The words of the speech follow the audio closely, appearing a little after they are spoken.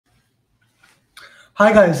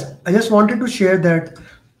Hi guys, I just wanted to share that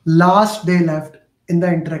last day left in the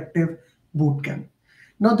interactive bootcamp.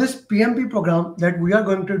 Now this PMP program that we are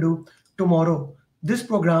going to do tomorrow, this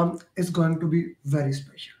program is going to be very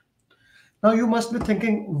special. Now you must be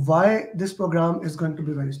thinking why this program is going to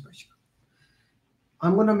be very special.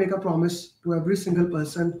 I'm going to make a promise to every single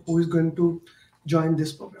person who is going to join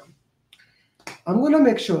this program. I'm going to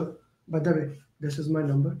make sure, by the way, this is my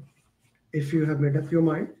number. If you have made up your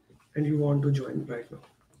mind and you want to join right now.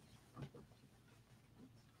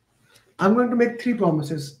 I'm going to make three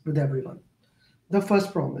promises with everyone. The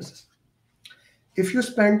first promise is if you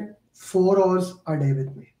spend 4 hours a day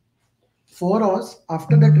with me, 4 hours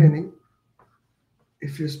after the training,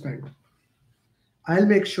 if you spend, I'll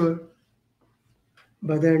make sure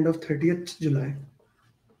by the end of 30th July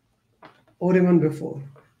or even before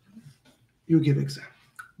you give exam.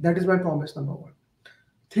 That is my promise number one.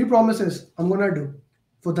 Three promises I'm going to do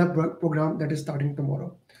for the program that is starting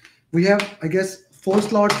tomorrow. We have, I guess, 4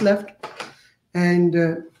 slots left and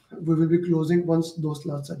we will be closing once those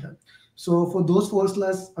slots are done. So for those 4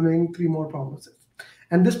 slots, I'm making three more promises.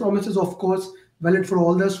 And this promise is, of course, valid for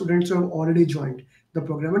all the students who have already joined the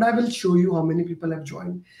program. And I will show you how many people have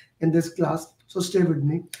joined in this class. So stay with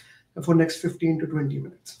me for next 15 to 20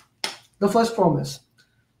 minutes. The first promise,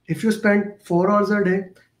 if you spend 4 hours a day,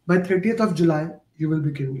 by 30th of July, you will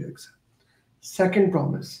be giving your exam. Second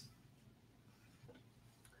promise,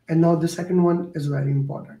 and now the second one is very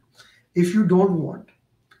important. If you don't want,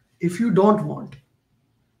 if you don't want,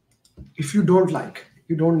 if you don't like,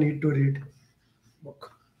 you don't need to read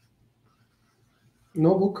book.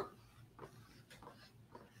 No book,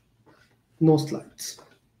 no slides.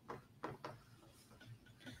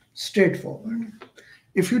 Straightforward.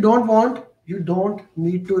 If you don't want, you don't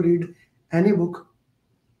need to read any book,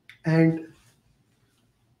 and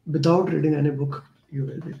without reading any book, you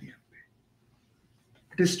will be PMP.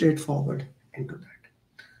 It is straightforward into that.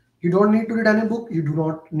 You don't need to read any book. You do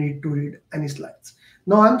not need to read any slides.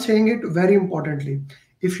 Now I'm saying it very importantly.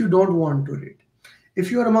 If you don't want to read, if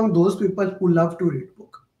you are among those people who love to read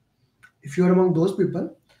book, if you are among those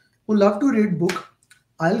people who love to read book,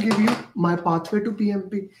 I'll give you my pathway to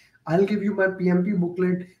PMP. I'll give you my PMP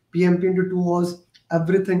booklet, PMP into 2 hours,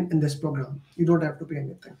 everything in this program. You don't have to pay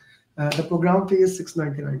anything. The program fee is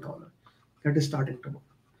 $699. That is starting tomorrow.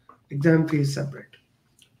 Exam fee is separate.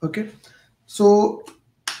 Okay. So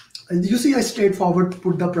you see, I straightforward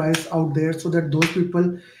put the price out there so that those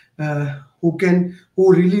people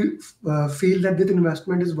who really feel that this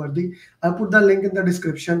investment is worthy, I put the link in the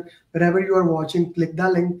description. Wherever you are watching, click the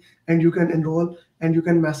link and you can enroll and you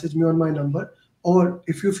can message me on my number. Or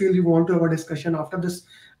if you feel you want to have a discussion after this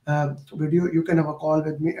video, you can have a call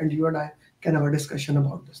with me and you and I can have a discussion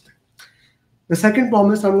about this thing. The second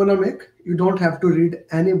promise I'm going to make, you don't have to read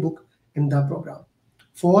any book in the program.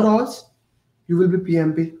 4 hours, you will be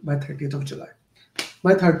PMP by 30th of July.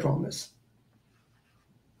 My third promise,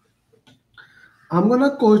 I'm going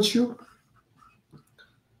to coach you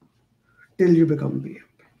till you become PMP.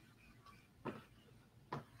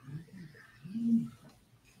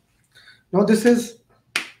 Now this is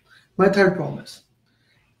my third promise.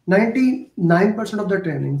 99% of the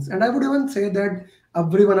trainings, and I would even say that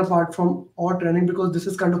everyone apart from our training, because this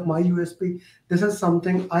is kind of my USP, this is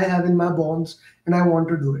something I have in my bones and I want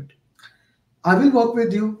to do it. I will work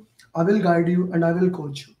with you, I will guide you, and I will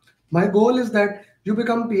coach you. My goal is that you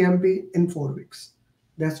become PMP in 4 weeks.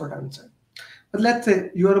 That's what I'm saying. But let's say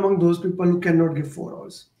you are among those people who cannot give 4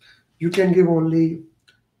 hours. You can give only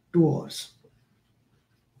 2 hours,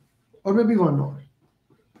 or maybe 1 hour,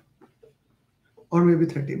 or maybe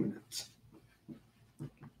 30 minutes.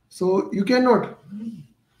 So you cannot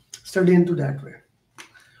study into that way.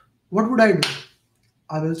 What would I do?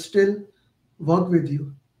 I will still work with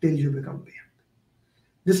you till you become PMP.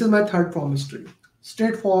 This is my third promise to you.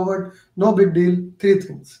 Straightforward, no big deal, three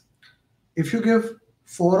things. If you give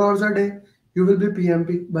 4 hours a day, you will be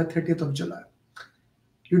PMP by 30th of July.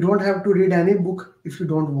 You don't have to read any book if you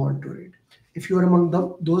don't want to read. If you are among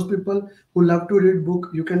those people who love to read book,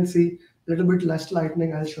 you can see a little bit less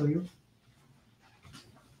lightning. I'll show you.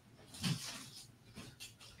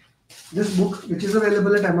 This book, which is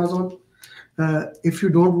available at Amazon, if you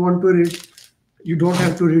don't want to read, you don't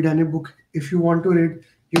have to read any book. If you want to read,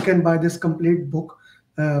 you can buy this complete book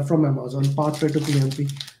from Amazon, Pathway to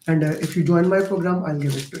PMP. And if you join my program, I'll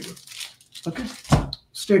give it to you. Okay,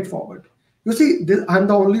 straightforward. You see, I'm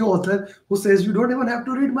the only author who says you don't even have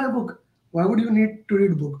to read my book. Why would you need to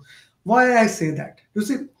read book? Why I say that? You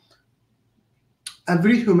see,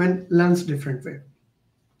 every human learns different way.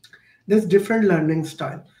 There's different learning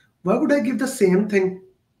style. Why would I give the same thing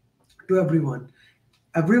to everyone?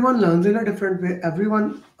 Everyone learns in a different way.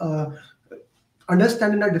 Everyone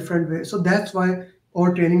understand in a different way. So that's why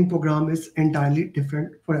our training program is entirely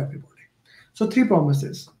different for everybody. So 3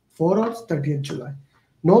 promises: 4 hours, 30th July.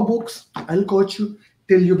 No books. I'll coach you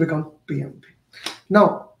till you become PMP.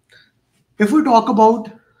 Now, if we talk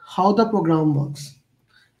about how the program works,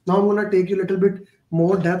 now I'm gonna take you a little bit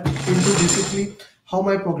more depth into basically how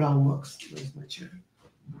my program works. Where's my chair?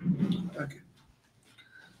 Okay.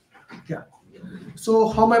 Yeah. So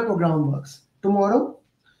how my program works. Tomorrow,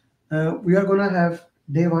 we are gonna have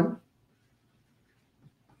day 1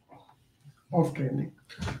 of training.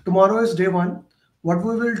 Tomorrow is day 1. What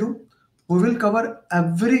we will do, we will cover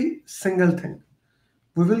every single thing.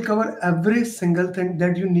 We will cover every single thing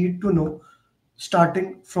that you need to know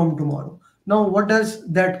starting from tomorrow. Now, what does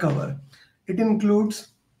that cover? It includes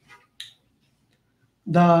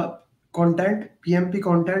the content, PMP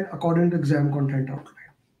content according to exam content outline.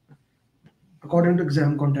 According to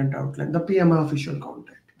exam content outline, the PMI official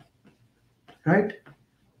content, right?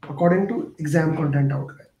 According to exam content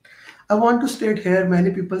outline. I want to state here,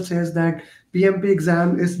 many people says that PMP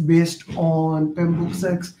exam is based on PEM Book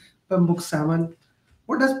 6, PEM Book 7.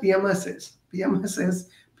 What does PMI says? PMI says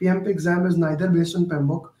PMP exam is neither based on PEM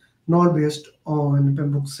Book nor based on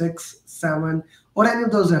PEM Book 6, 7 or any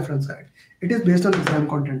of those reference guide. It is based on exam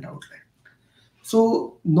content outline.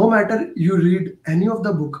 So no matter you read any of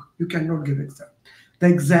the book, you cannot give exam. The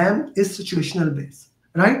exam is situational based,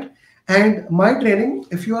 right? And my training,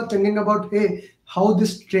 if you are thinking about, hey, how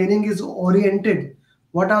this training is oriented,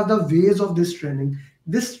 what are the ways of this training?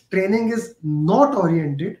 This training is not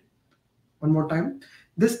oriented, one more time,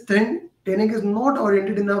 this training is not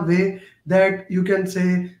oriented in a way that you can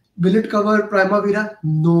say, will it cover Primavera?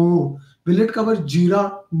 No. Will it cover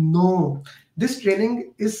Jira? No. This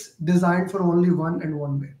training is designed for only one and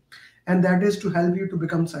one way, and that is to help you to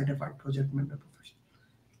become certified project manager professional.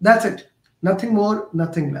 That's it. Nothing more,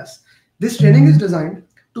 nothing less. This training is designed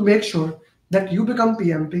to make sure that you become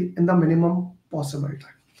PMP in the minimum possible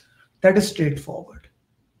time. That is straightforward.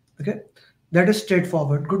 Okay. That is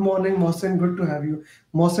straightforward. Good morning, Mohsen. Good to have you.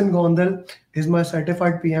 Mohsen Gondal is my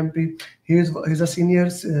certified PMP. He's a senior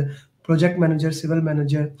project manager, civil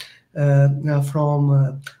manager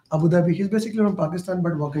from Abu Dhabi. He's basically from Pakistan,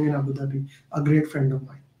 but working in Abu Dhabi. A great friend of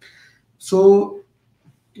mine. So,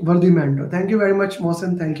 worthy mentor. Thank you very much,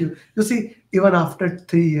 Mohsen. Thank you. You see, even after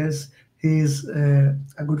 3 years, he's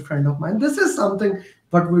a good friend of mine. This is something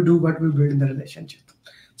what we do, what we build in the relationship.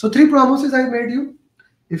 So 3 promises I made you.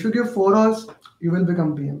 If you give 4 hours, you will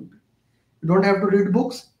become PMP. You don't have to read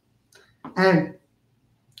books. And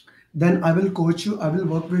then I will coach you. I will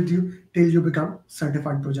work with you till you become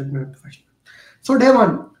certified project manager professional. So day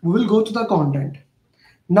 1, we will go to the content.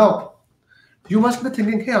 Now, you must be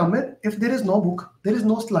thinking, hey Amer, if there is no book, there is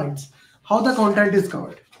no slides, how the content is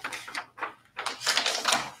covered?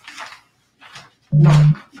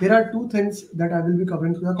 Now, there are 2 things that I will be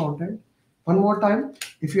covering through the content. One more time,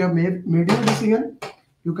 if you have made your decision,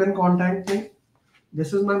 you can contact me.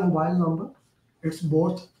 This is my mobile number. It's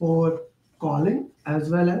both for calling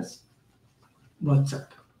as well as WhatsApp.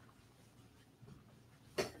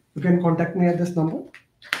 You can contact me at this number.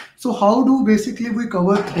 So how do basically we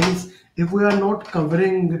cover things if we are not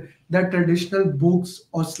covering the traditional books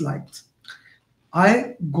or slides?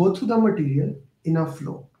 I go through the material in a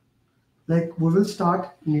flow. Like we will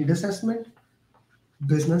start need assessment,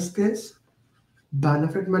 business case,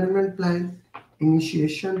 benefit management plan,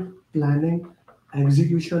 initiation, planning,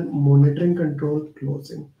 execution, monitoring, control,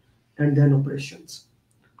 closing, and then operations.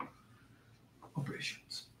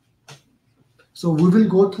 So we will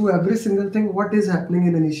go through every single thing, what is happening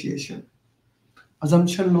in initiation.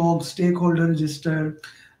 Assumption log, stakeholder register,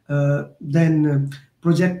 then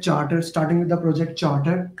project charter, starting with the project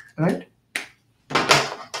charter, right?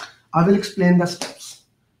 I will explain the steps,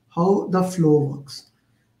 how the flow works,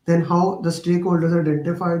 then how the stakeholders are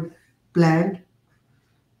identified, planned,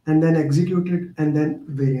 and then executed, and then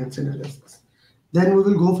variance analysis. Then we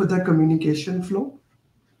will go for the communication flow.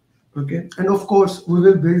 Okay, and of course, we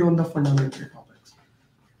will build on the fundamental topics.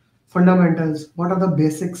 Fundamentals, what are the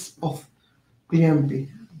basics of PMP?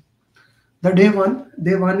 The day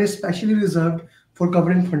one is specially reserved for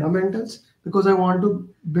covering fundamentals because I want to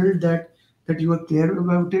build that you are clear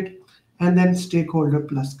about it, and then stakeholder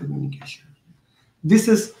plus communication. This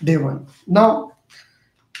is day 1. Now,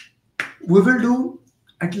 we will do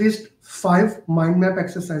at least 5 mind map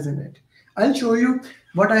exercise in it. I'll show you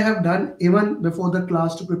what I have done even before the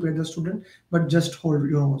class to prepare the student, but just hold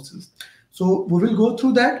your horses. So we will go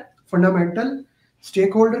through that fundamental,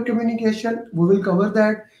 stakeholder communication. We will cover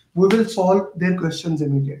that. We will solve their questions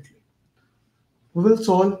immediately. We will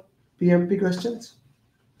solve PMP questions.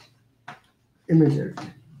 immediately.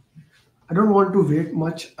 I don't want to wait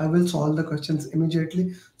much. I will solve the questions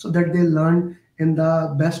immediately so that they learn in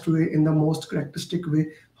the best way, in the most characteristic way,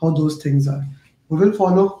 how those things are. We will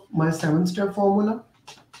follow my 7-step formula,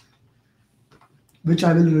 which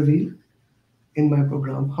I will reveal in my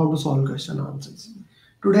program, how to solve question answers.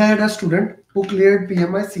 Today I had a student who cleared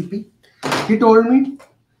PMI CP. He told me,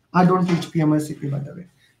 I don't teach PMI CP by the way.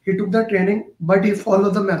 He took the training, but he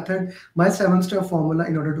followed the method, my 7-step formula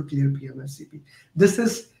in order to clear PMI CP. This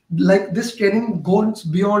is like, this training goes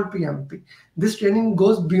beyond PMP. This training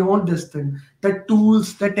goes beyond this thing. The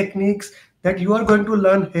tools, the techniques that you are going to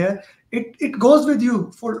learn here, it goes with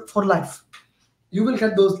you for life. You will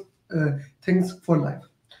get those things for life.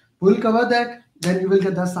 We'll cover that. Then you will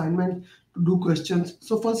get the assignment to do questions.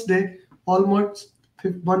 So first day, almost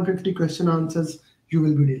 150 question answers you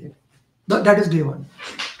will be dealing. That is day 1,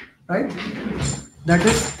 right? That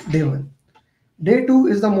is day 1. Day 2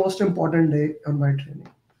 is the most important day on my training.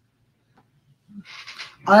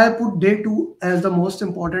 I put day 2 as the most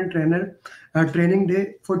important training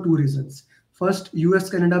day for 2 reasons. First, US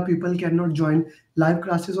Canada people cannot join live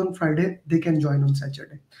classes on Friday. They can join on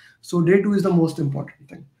Saturday. So day 2 is the most important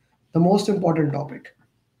thing. The most important topic,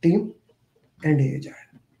 team and agile.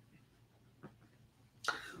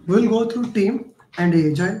 We'll go through team and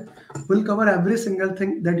agile. We'll cover every single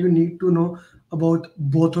thing that you need to know about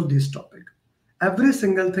both of these topics. Every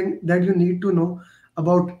single thing that you need to know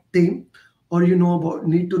about team or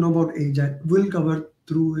need to know about agile, we'll cover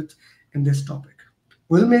through it in this topic.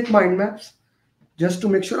 We'll make mind maps just to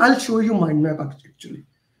make sure. I'll show you mind map actually.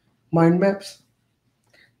 Mind maps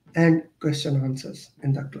and question answers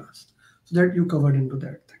in the class so that you covered into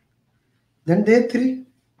that thing. Then day 3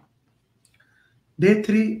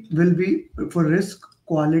 will be for risk,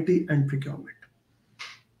 quality and procurement.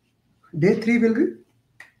 Day 3 will be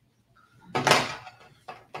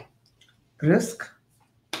risk,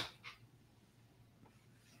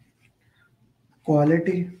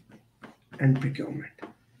 quality and procurement.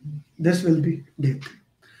 This will be day 3.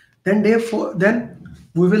 Then day 4, then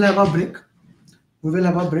we will have a break. We will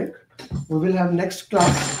have next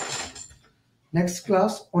class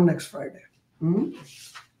on next Friday.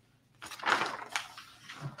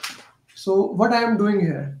 So what I am doing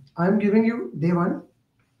here, I am giving you day 1,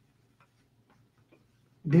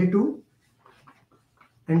 day 2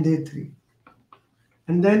 and day 3,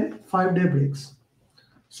 and then 5-day breaks,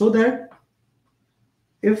 so that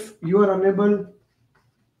if you are unable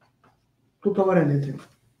to cover anything,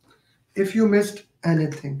 if you missed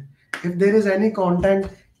anything, if there is any content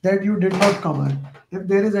that you did not cover, if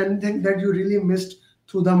there is anything that you really missed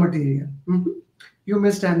through the material, you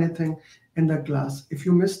missed anything in the class, if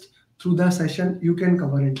you missed through the session, you can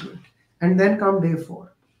cover into it. And then come day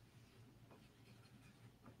 4.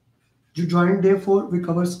 You join day 4, we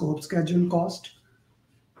cover scope, schedule, cost.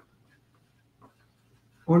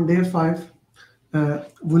 On day 5,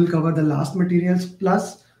 we'll cover the last materials,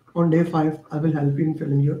 plus on day 5, I will help you in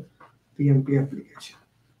filling your PMP application.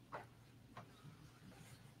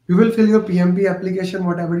 You will fill your PMP application,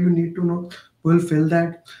 whatever you need to know, we'll fill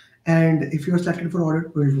that. And if you're selected for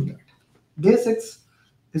audit, we'll do that. Day 6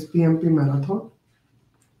 is PMP Marathon,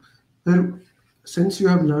 where since you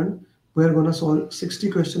have learned, we're going to solve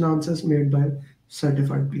 60 question answers made by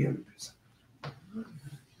certified PMPs.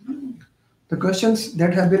 The questions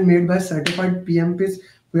that have been made by certified PMPs,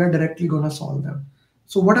 we are directly going to solve them.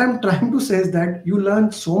 So what I'm trying to say is that you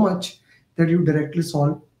learn so much that you directly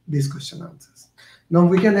solve these question answers. Now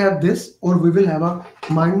we can have this, or we will have a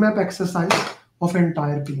mind map exercise of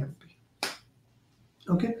entire PMP.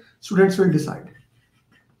 Okay, students will decide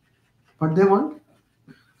what they want.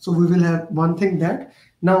 So we will have one thing that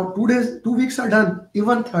now 2 weeks are done,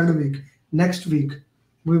 even 3rd week, next week,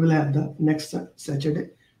 we will have the next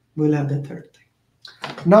Saturday, we'll have the 3rd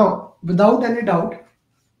thing. Now, without any doubt,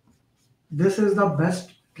 this is the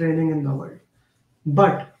best training in the world.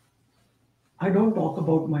 But I don't talk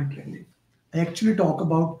about my training. I actually talk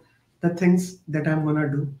about the things that I'm going to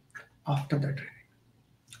do after the training.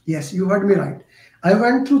 Yes, you heard me right. I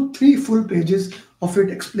went through 3 full pages of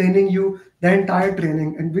it explaining you the entire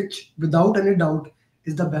training, and which without any doubt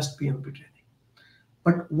is the best PMP training.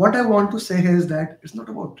 But what I want to say here is that it's not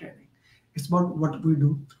about training. It's about what we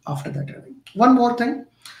do after the training. One more thing,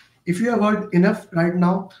 if you have heard enough right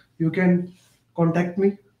now, you can contact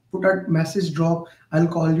me, put a message drop, I'll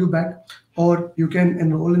call you back, or you can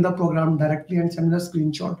enroll in the program directly and send a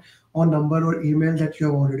screenshot or number or email that you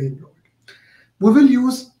have already enrolled. We will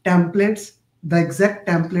use templates, the exact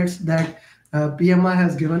templates that PMI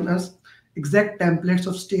has given us, exact templates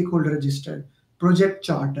of stakeholder register, project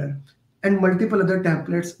charter, and multiple other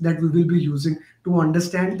templates that we will be using to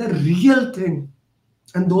understand the real thing.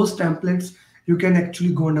 And those templates you can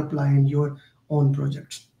actually go and apply in your own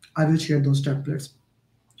projects. I will share those templates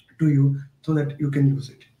to you so that you can use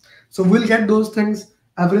it. So we'll get those things.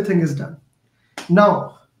 Everything is done.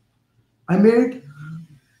 Now, I made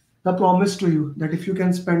the promise to you that if you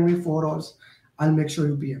can spend me 4 hours, I'll make sure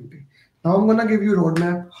you PMP. Now I'm gonna give you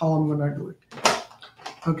roadmap how I'm gonna do it.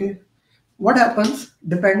 Okay. What happens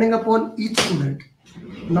depending upon each student?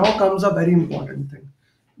 Now comes a very important thing.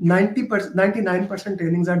 90%, 99%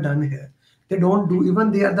 trainings are done here. They don't do,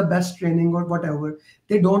 even they are the best training or whatever,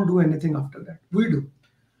 they don't do anything after that. We do.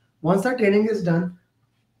 Once the training is done,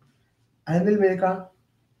 I will make a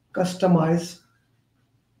customized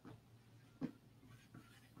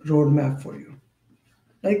roadmap for you.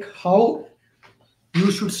 Like how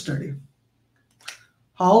you should study.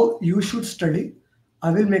 How you should study,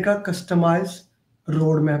 I will make a customized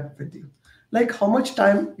roadmap with you. Like how much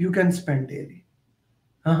time you can spend daily.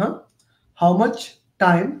 How much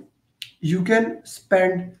time you can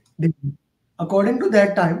spend daily. According to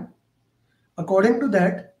that time, according to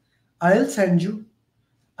that, I'll send you,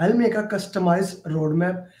 I'll make a customized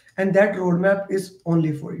roadmap, and that roadmap is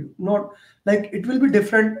only for you. Not like it will be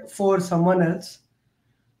different for someone else.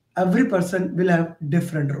 Every person will have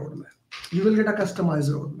different roadmap. You will get a customized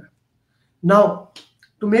roadmap. Now,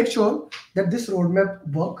 to make sure that this roadmap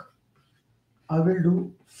work, I will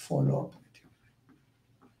do follow up with you.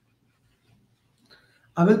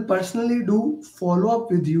 I will personally do follow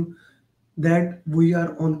up with you that we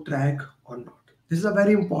are on track or not. This is a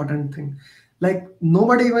very important thing. Like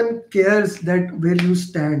nobody even cares that where you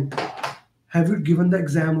stand. Have you given the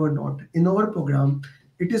exam or not? In our program,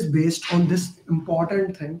 it is based on this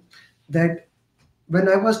important thing that when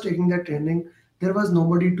I was taking the training, there was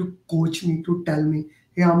nobody to coach me, to tell me,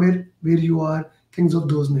 hey Amer, where you are, things of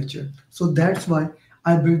those nature. So that's why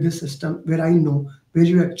I built this system where I know where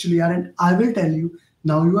you actually are, and I will tell you,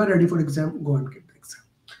 now you are ready for exam, go and get the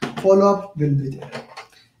exam. Follow-up will be there.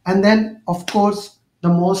 And then, of course, the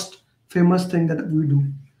most famous thing that we do,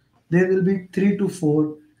 there will be 3 to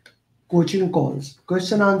 4 coaching calls,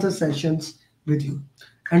 question answer sessions with you.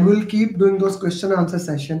 And we'll keep doing those question answer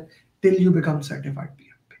session till you become certified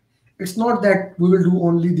PMP. It's not that we will do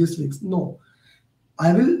only these weeks. No,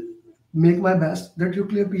 I will make my best that you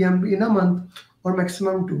clear PMP in a month or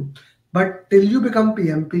maximum 2. But till you become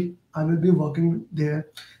PMP, I will be working there,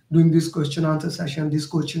 doing this question answer session, these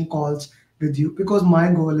coaching calls with you, because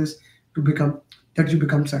my goal is to become that you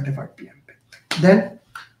become certified PMP. Then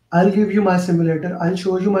I'll give you my simulator. I'll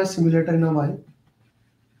show you my simulator in a while.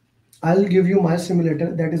 I'll give you my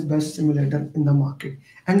simulator that is best simulator in the market,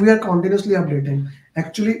 and we are continuously updating.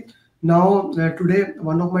 Actually, now today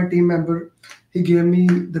one of my team member, he gave me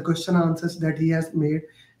the question answers that he has made,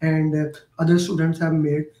 and other students have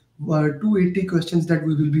made 280 questions that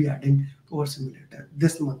we will be adding to our simulator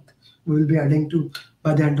this month. We will be adding to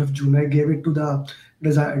by the end of June. I gave it to the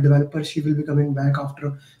developer. She will be coming back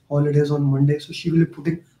after holidays on Monday, so she will be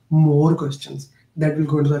putting more questions that will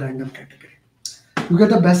go into the random category. You get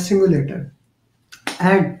the best simulator,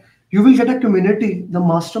 and you will get a community, the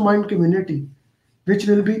mastermind community, which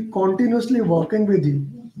will be continuously working with you,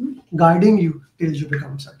 guiding you till you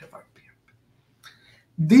become certified PM.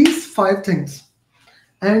 These 5 things,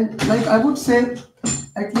 and like I would say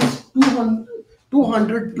at least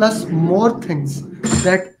 200 plus more things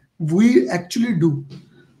that we actually do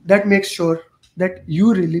that makes sure that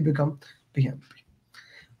you really become PMP.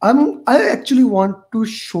 I actually want to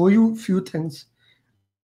show you few things that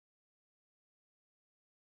will help you to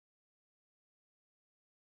become PMP.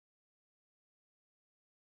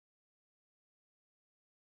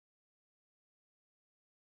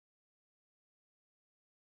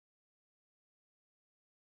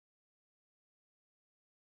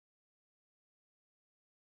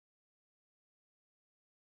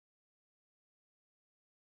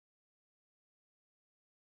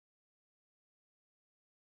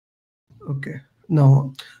 So okay,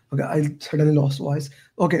 now, okay, I suddenly lost voice.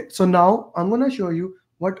 Okay, so now I'm gonna show you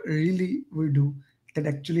what really we do that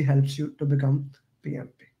actually helps you to become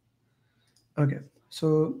PMP. Okay,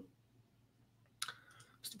 so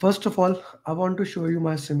first of all, I want to show you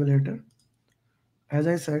my simulator. As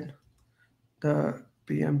I said, the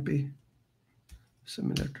PMP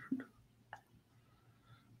simulator.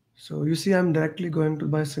 So you see, I'm directly going to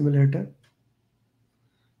my simulator.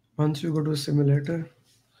 Once you go to simulator,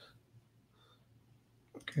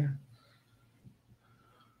 okay,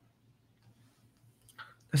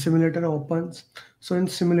 the simulator opens. So in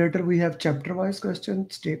simulator, we have chapter-wise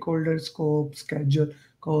questions, stakeholder, scope, schedule,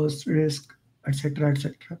 cost, risk, etc.,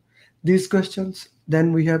 etc. These questions.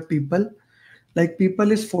 Then we have people. Like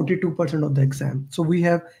people is 42% of the exam. So we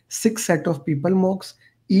have 6 set of people mocks,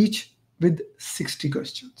 each with 60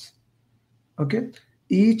 questions. Okay,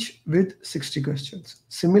 each with 60 questions.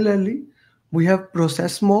 Similarly, we have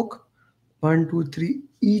process mock, 1, 2, 3,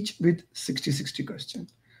 each with 60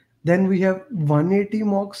 questions. Then we have 180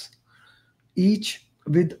 mocks, each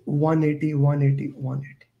with 180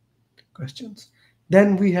 questions.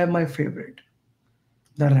 Then we have my favorite,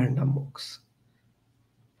 the random mocks.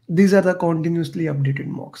 These are the continuously updated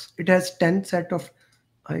mocks. It has 10 set of,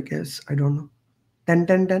 I guess, I don't know, 10,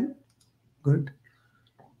 10, 10. Good.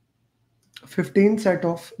 15 set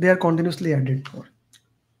of, they are continuously added for.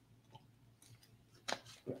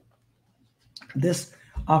 This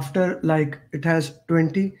after like it has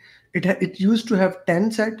 20, it used to have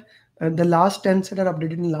 10 set, and the last 10 set are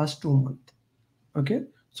updated in last 2 months. Okay.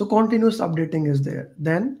 So continuous updating is there.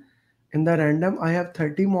 Then in the random, I have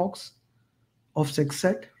 30 mocks of 6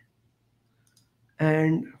 set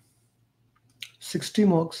and 60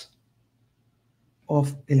 mocks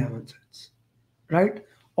of 11 sets, right?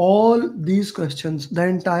 All these questions, the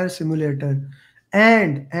entire simulator,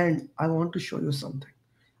 and I want to show you something.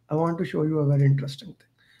 I want to show you a very interesting thing.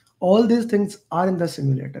 All these things are in the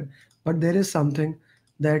simulator, but there is something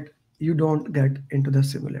that you don't get into the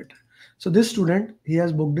simulator. So this student, he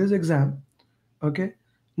has booked his exam. Okay.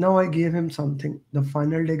 Now I gave him something, the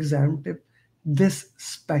final exam tip, this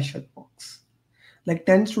special box. Like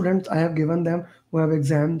 10 students I have given them who have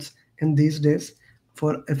exams in these days.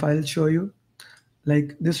 For if I'll show you,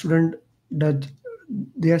 like this student, that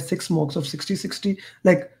there are 6 mocks of 60 60,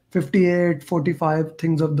 like 58 45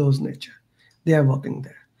 things of those nature. They are working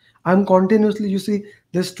there. I'm continuously, you see,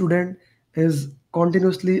 this student is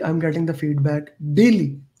continuously, I'm getting the feedback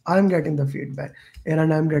daily. I'm getting the feedback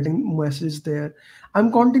and I'm getting messages there.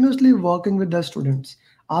 I'm continuously working with the students,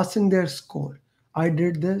 asking their score. I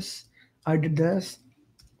did this, I did this,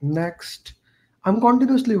 next. I'm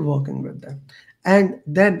continuously working with them. And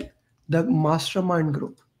then the mastermind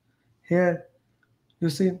group. Here, you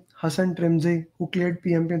see, Hassan Trimzi, who cleared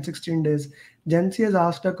PMP in 16 days. Jansi has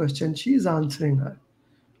asked a question, she is answering her.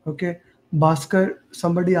 Okay. Bhaskar,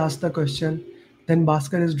 somebody asked the question, then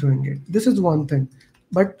Bhaskar is doing it. This is one thing.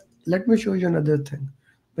 But let me show you another thing.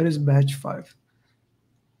 There is batch 5.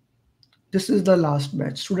 This is the last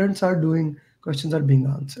batch. Students are doing, questions are being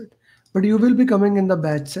answered. But you will be coming in the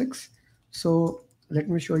batch 6. So let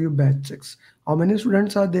me show you batch 6. How many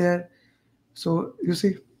students are there? So you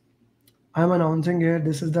see, I'm announcing here,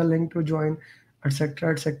 this is the link to join,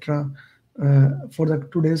 etc., etc., for the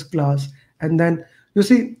today's class. And then you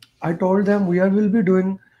see, I told them we will be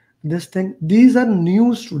doing this thing. These are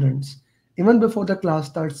new students. Even before the class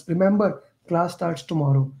starts, remember, class starts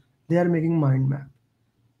tomorrow. They are making mind map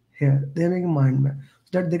here. They are making mind map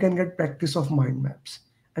so that they can get practice of mind maps.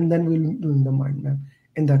 And then we'll be doing the mind map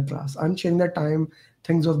in that class. I'm sharing the time,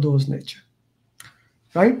 things of those nature,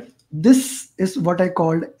 right? This is what I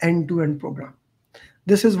called end-to-end program.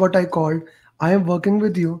 This is what I called, I am working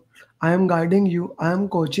with you, I am guiding you, I am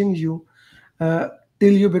coaching you uh,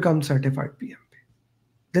 till you become certified PMP.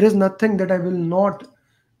 There is nothing that I will not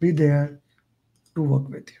be there to work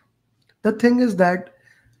with you. The thing is that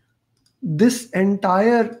this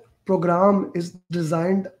entire program is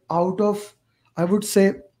designed out of, I would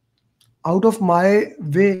say, out of my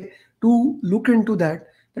way to look into that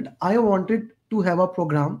I wanted to have a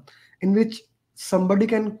program in which somebody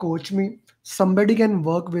can coach me, somebody can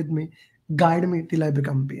work with me, guide me till I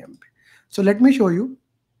become PMP. So let me show you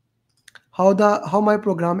how my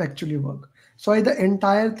program actually work. So the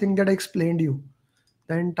entire thing that I explained you,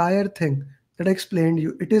 the entire thing that I explained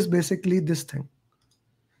you, it is basically this thing,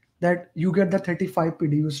 that you get the 35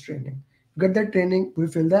 PDUs training. You get that training, we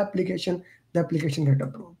fill the application get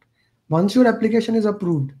approved. Once your application is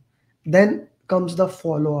approved, then comes the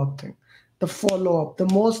follow-up thing. The follow-up,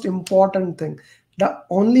 the most important thing, the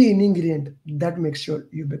only ingredient that makes sure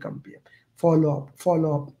you become PM. Follow-up,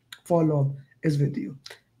 follow-up, follow-up is with you.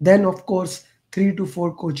 Then, of course, 3 to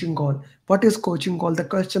 4 coaching call. What is coaching call? The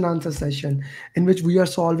question answer session in which we are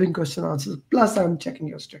solving question answers. Plus, I'm checking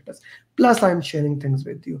your status. Plus, I'm sharing things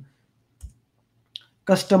with you.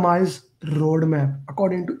 Customize roadmap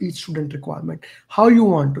according to each student requirement. How you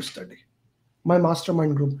want to study. My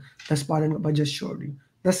mastermind group, the sparring group I just showed you.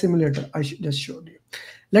 The simulator I just showed you.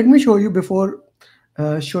 Let me show you before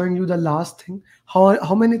showing you the last thing,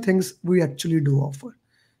 how many things we actually do offer.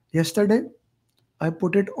 Yesterday, I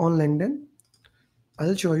put it on LinkedIn.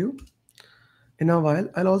 I'll show you in a while.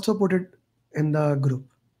 I'll also put it in the group,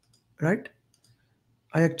 right?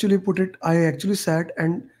 I actually sat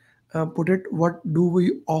and put it, what do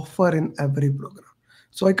we offer in every program?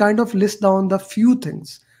 So I kind of list down the few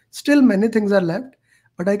things, Still many things are left,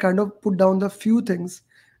 but I kind of put down the few things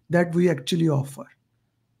that we actually offer,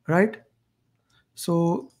 right?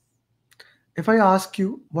 So if I ask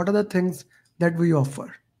you what are the things that we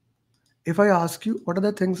offer, if I ask you what are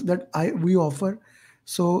the things that we offer,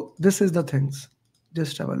 so this is the things.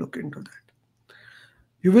 Just have a look into that.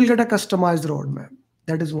 You will get a customized roadmap.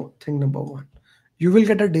 That is thing number one. You will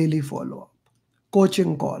get a daily follow-up,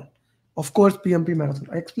 coaching call. Of course, PMP Marathon.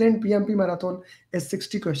 I explained PMP Marathon is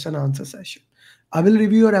 60 question answer session. I will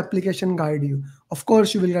review your application, guide you. Of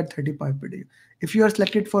course, you will get 35 PDU. If you are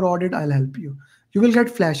selected for audit, I'll help you. You will get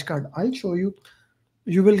flashcard. I'll show you.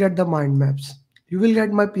 You will get the mind maps. You will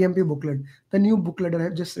get my PMP booklet, the new booklet I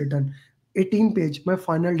have just written, 18 page, my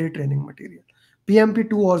final day training material. PMP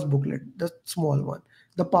 2 hours booklet, the small one,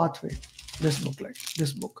 the pathway, this booklet,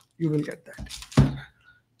 this book, you will get that.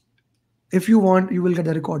 If you want, you will get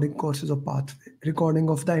the recording courses of pathway, recording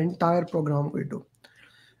of the entire program we do.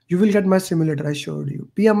 You will get my simulator I showed you.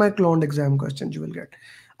 PMI cloned exam questions you will get.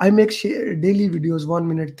 I make daily videos, 1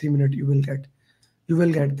 minute, 3 minute, you will get. You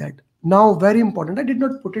will get that. Now, very important, I did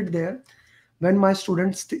not put it there. When my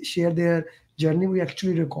students share their journey, we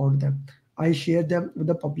actually record them. I share them with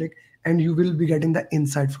the public and you will be getting the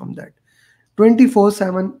insight from that.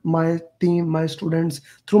 24/7, my team, my students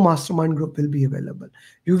through mastermind group will be available.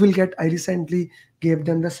 You will get, I recently gave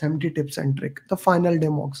them the 70 tips and trick, the final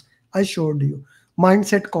demos I showed you.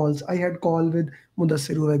 Mindset calls, I had call with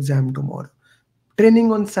Mudassiru exam tomorrow.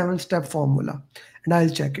 Training on 7-step formula, and I'll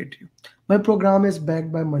check it you. My program is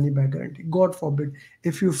backed by money back guarantee. God forbid,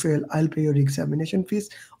 if you fail, I'll pay your examination fees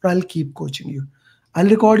or I'll keep coaching you. I'll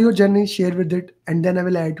record your journey, share with it, and then I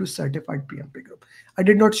will add to certified PMP group. I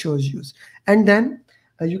did not show you. And then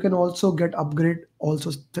you can also get upgrade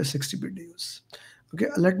also the 60 videos. Okay,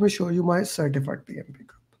 let me show you my certified PMP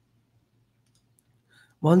group.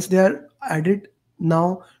 Once they are added,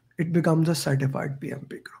 now it becomes a certified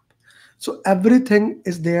PMP group. So everything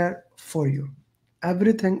is there for you.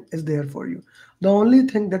 Everything is there for you. The only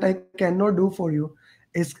thing that I cannot do for you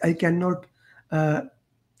is I cannot uh,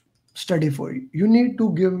 study for you. You need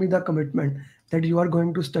to give me the commitment that you are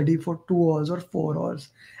going to study for 2 hours or 4 hours,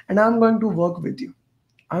 and I'm going to work with you.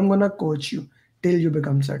 I'm gonna coach you till you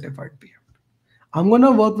become certified PM. I'm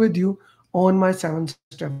gonna work with you on my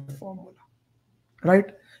 7-step formula. Right?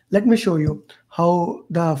 Let me show you how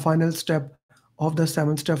the final step of the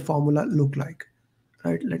 7-step formula look like.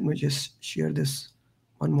 Right? Let me just share this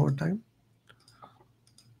one more time.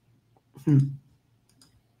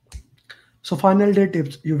 So final day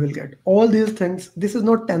tips you will get. All these things, this is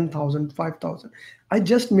not 10,000, 5,000. I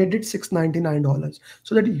just made it $699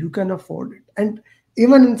 so that you can afford it. And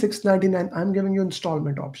even in $699, I'm giving you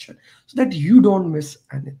installment option so that you don't miss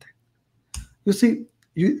anything. You see,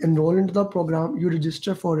 you enroll into the program, you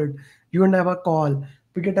register for it, you and have a call,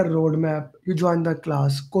 we get a roadmap, you join the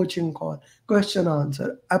class, coaching call, question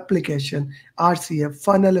answer, application, RCF,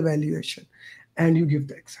 final evaluation, and you give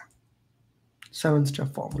the exam.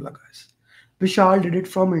 7-step formula, guys. Vishal did it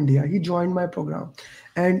from India. He joined my program.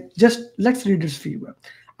 And just let's read his feedback.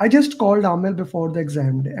 I just called Amer before the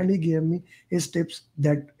exam day and he gave me his tips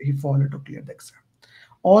that he followed to clear the exam.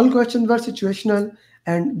 All questions were situational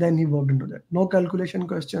and then he worked into that. No calculation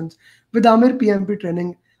questions. With Amer PMP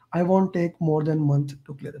training, I won't take more than a month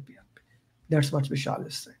to clear the PMP. That's what Vishal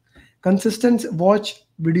is saying. Consistency, watch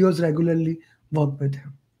videos regularly, work with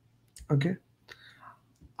him. Okay.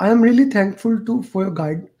 I am really thankful to for your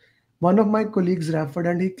guide. One of my colleagues referred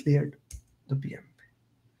and he cleared the PMP.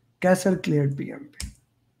 Kasser cleared PMP.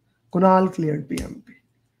 Kunal cleared PMP.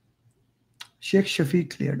 Sheikh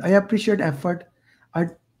Shafiq cleared. I appreciate effort. I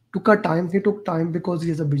took a time. He took time because he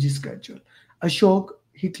has a busy schedule. Ashok,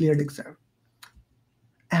 he cleared exam.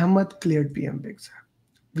 Ahmed cleared PMP exam.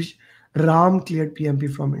 Ram cleared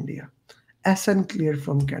PMP from India. SN cleared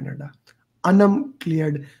from Canada. Anam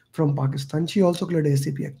cleared from Pakistan. She also cleared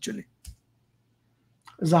ACP actually.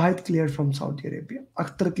 Zahid cleared from Saudi Arabia.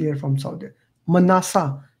 Akhtar cleared from Saudi.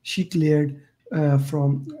 Manasa, she cleared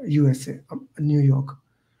from USA, New York.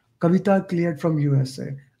 Kavita cleared from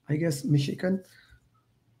USA. I guess Michigan.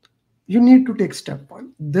 You need to take step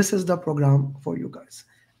one. This is the program for you guys.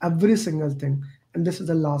 Every single thing. And this is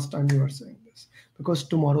the last time you are saying this. Because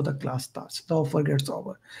tomorrow the class starts. The offer gets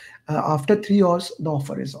over. After 3 hours, the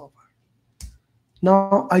offer is over.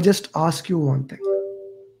 Now, I just ask you one thing.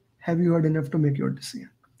 Have you heard enough to make your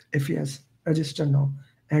decision? If yes, register now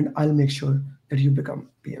and I'll make sure that you become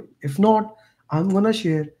PM. If not, I'm going to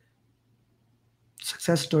share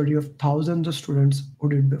success story of thousands of students who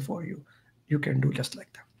did before you. You can do just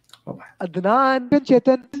like that. Bye-bye. Adnan,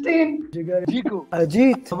 Chetan, Jigar, Jiku,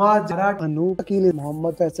 Ajit, Samad, Jarat, Anup, Akil,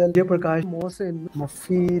 Mohammed Faisal, Prakash, Mohsin,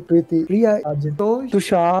 Mafi, Priti, Priya, Ajit,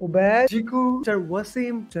 Tushar, Ubaid, Jiku, Sir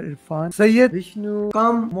Wasim, Sir Irfan, Sayyid, Vishnu,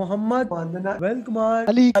 Kam, Mohammed, Vandana, Vel Kumar,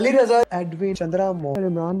 Ali Raza, Edwin, Chandra,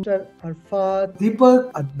 Mohammed, Imran, Sir Arfat,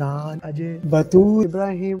 Deepak, Adnan, Ajay, Batul,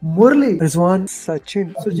 Ibrahim, Murli, Rizwan,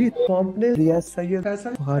 Sachin, Sujit, Complex, Riya, Sayyid,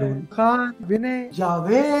 Faisal, Harun, Khan, Vinay,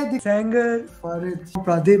 Javed, Sanger, Farid,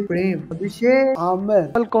 Pradeep, Prem, Abhishek,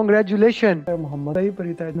 Amer. Well, congratulations, Muhammad, Sai,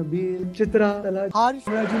 Parita, Nabil, Chitra, Talaj, Harish,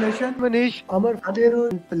 congratulations, Manish, Amar,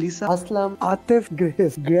 Adirul, Palisa, Aslam, Atif,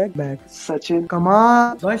 Grace, Greg, Max, Sachin,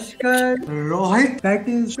 Kamal, Bashkar, Rohit,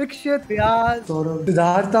 Patis, Vikshit, Vyas, Saurav,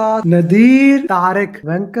 Siddhartha, Nadir, Tarek,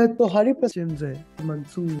 Venkat, तो हरी प्रश्न है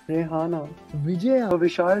मंसूर, रेहाना, विजय,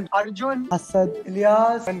 विशाल, Arjun, Asad,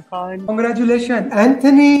 Ilyas, Khan, congratulation,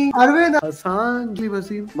 Anthony, Arvind, Hasan,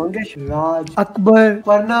 Wasim, Mangesh, राज, अकबर,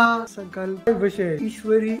 परना, संकल्प, विषय,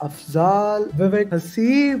 ईश्वरी, अफजाल, विवेक,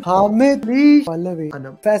 हसीब, हामिद, रीश, पल्लवी,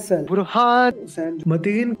 अनम, फैसल, बुरहान, हुसैन,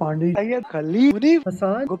 मतीन, पांडे, सैयद, खलील, मुनीफ,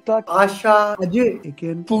 हसान, गुप्ता, आशा, अजय,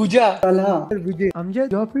 इकेन, पूजा, तलहा, विजय, Amjad,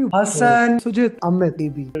 Joffrey, Hasan, सुजित, अमित,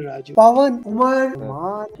 बीबी, राजू, पवन, उमर,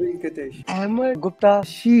 मान, रिंकेश, अहमद, गुप्ता,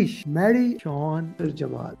 शीश, Mary, Shawn,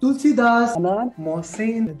 Jamal, Tulsidas, अनान,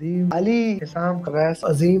 Mohsin, Nadeem, Ali, Hisam, कवैस,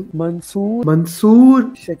 अजीम,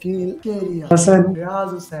 मंसूर, शकील, केरिया, हसन, रियाज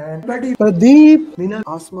हुसैन, प्रदीप, मीना,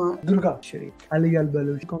 आसमा, दुर्गा, शरीफ, अली अल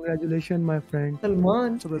Baloch, congratulation my friend,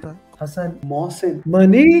 Salman, सुबता, Hasan, Mohsin,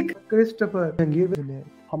 मनीक, क्रिस्टोफर, जंगीर,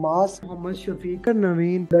 हमास, मोहम्मद शफीक,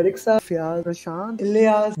 नवीन, दरिक्सा, फियाज, प्रशांत,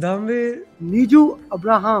 इलियास, धमवीर, नीजू,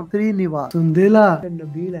 अब्राहम, श्रीनिवास, सुंदेला,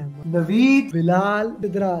 नबील अहमद, नवीद, बिलाल,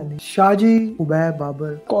 बिदराली, शाजी, उबैद,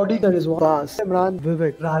 बाबर, कौडी, रिजवान, इमरान,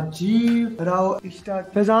 विवेक, राजीव, राव, इश्ताक,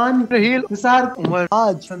 फैजान, रहील, निसार, उमर,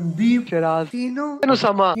 आज, संदीप, शिराज, तीनों,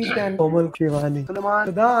 अनुसमा, कोमल, शिवानी, सलमान,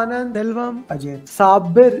 सदा, आनंद, दिलवम, अजय,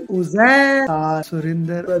 साबिर, उजैर,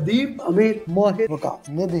 सुरिंदर, प्रदीप, अमीर, मोहित, वकास,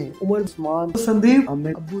 निधि, उमर, उस्मान, संदीप,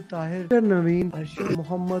 अमित, अबू ताहिर, नवीन, अर्शद,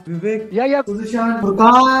 मोहम्मद, विवेक, या गुलशान,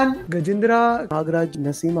 फुरकान, गजेंद्रा, नागराज,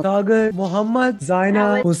 नसीमा, सागर, मोहम्मद, जायना,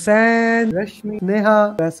 हुसैन, रश्मि, नेहा,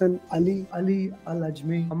 फैसल, अली, अल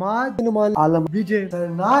अजमी, हमाद, नुमान, आलम, विजय,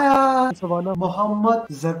 सरनाया, सवाना, मोहम्मद,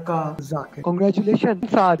 जक्का, जाकिर, कांग्रेचुलेशन,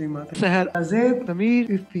 सादिमा, सहर, अजेब,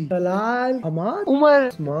 समीर, इफ्ती, तलाल, हमाद, उमर,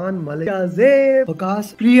 उस्मान, मलिक, अजेब,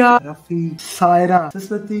 वकास, प्रिया, रफी, सायरा,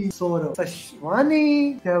 सरस्वती, सौरभ,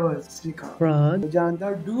 सशवानी, तेवर, श्रीकांत, प्राण, जानदार,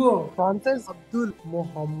 डुओ, फ्रांसिस, अब्दुल,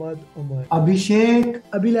 मोहम्मद, उमर, अभिषेक,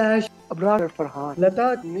 अभिलाष, अब्रार, फरहान,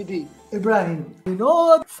 लता, निधि, इब्राहिम,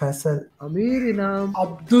 विनोद, फैसल, अमीर, इनाम,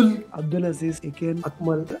 अब्दुल अजीज, इकेन,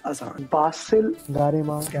 अकमल, असान, बासिल,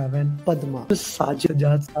 गारिमा, कैवन, पद्मा,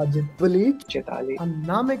 साजिद, वलीद, चेताली,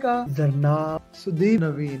 अनामिका, जरनाब, सुदीप,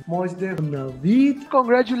 नवीन, मोजदेव, नवीद,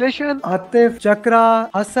 कांग्रेचुलेशन, आतिफ, चक्रा,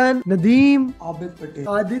 हसन, नदीम, आबिद पटेल,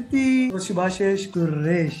 आदिति, सुभाषेश,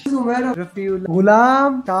 कुरेश, उमर, रफीउल,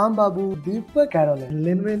 गुलाम, शाम बाबू, दीपक, कैरोलिन,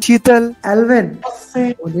 लिनविन, शीतल, एल्विन,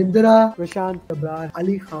 ओनिंद्रा, प्रशांत, अब्रार,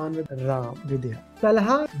 अली खान, राम, विद्या,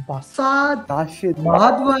 तलहा, बासाद, राशिद,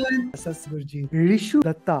 माधवन, गुरजीत, ऋषु,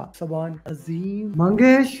 दत्ता, सबान, अजीम,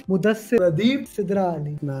 मंगेश, मुदस्सिर, प्रदीप, सिद्रा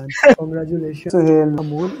अली, कांग्रेचुलेशन, सुहेल,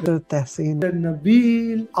 अमूल, तहसीन,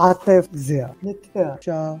 नबील, आतिफ, जिया, नित्या,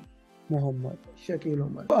 शाह, मोहम्मद, शकील,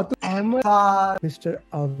 उमर, अहमद, मिस्टर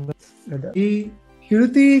अवध,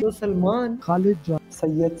 श्रुति, सलमान, खालिद,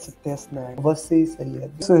 सैयद, सत्यस्नैन, वसी,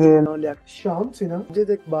 सैयद, सुहेल, शाम सिन्हा, जिद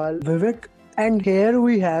इकबाल, विवेक. And here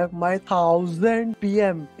we have my 1000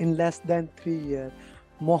 PM in less than 3 years,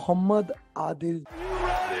 Muhammad Adil.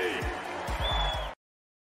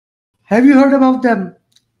 Have you heard about them?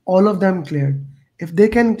 All of them cleared. If they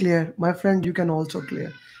can clear, my friend, you can also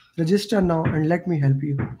clear. Register now and let me help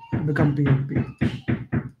you become PMP.